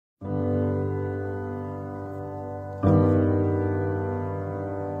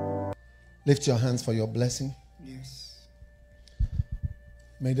Lift your hands for your blessing. Yes.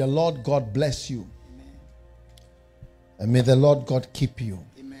 May the Lord God bless you. Amen. And may the Lord God keep you.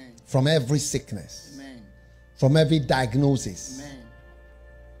 Amen. From every sickness. Amen. From every diagnosis. Amen.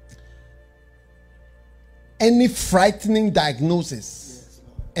 Any frightening diagnosis. Yes,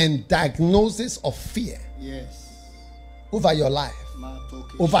 Lord. And diagnosis of fear. Yes. Over your life.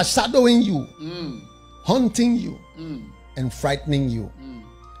 Overshadowing you. Haunting you. And frightening you.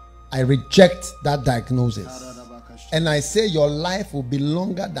 I reject that diagnosis. And I say your life will be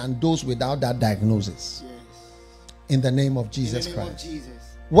longer than those without that diagnosis. Yes. In the name of Jesus In the name Christ. of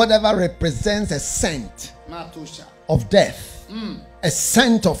Jesus. Whatever represents a scent of death, a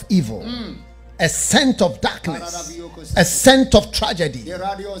scent of evil, a scent of darkness, a scent of tragedy,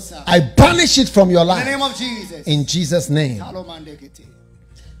 I banish it from your life. In the name of Jesus. In Jesus' name.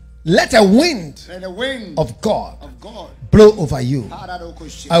 Let a wind of God blow over you.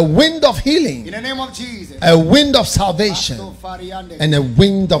 A wind of healing. In the name of Jesus. A wind of salvation. And a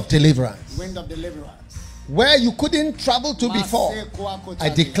wind of deliverance. Wind of deliverance. Where you couldn't travel to before, I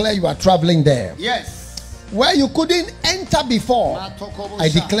declare you are traveling there. Yes. Where you couldn't enter before, I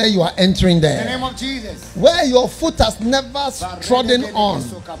declare you are entering there. In the name of Jesus. Where your foot has never trodden on,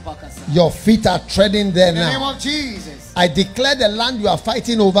 your feet are treading there now. In the name of Jesus. I declare the land you are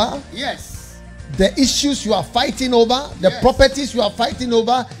fighting over, yes, the issues you are fighting over, the yes, properties you are fighting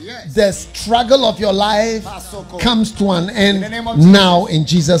over, yes, the struggle of your life comes to an end now in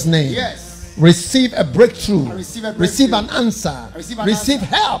Jesus' name. Yes. Receive a breakthrough. Receive an answer. Receive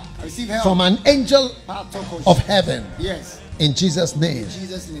help help from an angel of heaven. Yes. In Jesus' name. In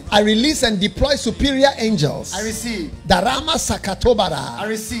Jesus' name. I release and deploy superior angels. I receive. Darama Sakatobara. I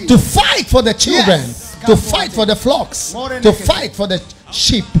receive. To fight for the children. Yes. To fight for the flocks. To fight for the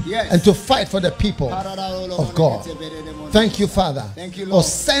sheep. Yes. And to fight for the people of God. Thank you, Father. Thank you, Lord. For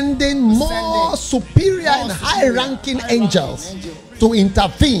sending more superior and high-ranking angels to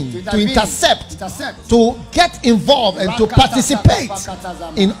intervene, to intercept, to get involved and to participate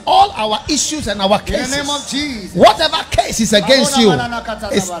in all our issues and our cases. In the name of Jesus. Whatever case is against you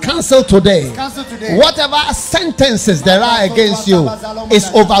is cancelled today. Whatever sentences there are against you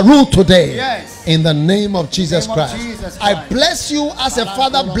is overruled today. Yes. In the name of Jesus Christ. I Christ. bless you as a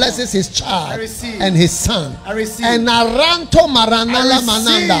father blesses his child and his son. I receive. And Aranto Maranala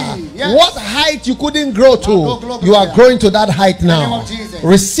Mananda. Yes. What height you couldn't grow to, you are growing to that height now.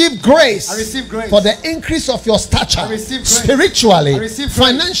 Receive grace, I receive grace for the increase of your stature, spiritually,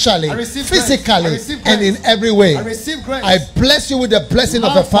 financially, physically, and in every way. I receive grace. I bless you with the blessing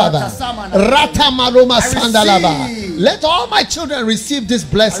of the Father. Rata Maroma Sandalaba. Let all my children receive this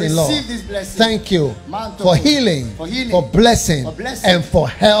blessing, Lord. This blessing. Thank you for healing, for blessing, and for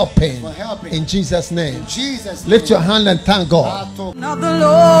helping. In Jesus' name. Lift your hand and thank God. Now the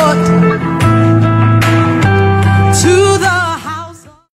Lord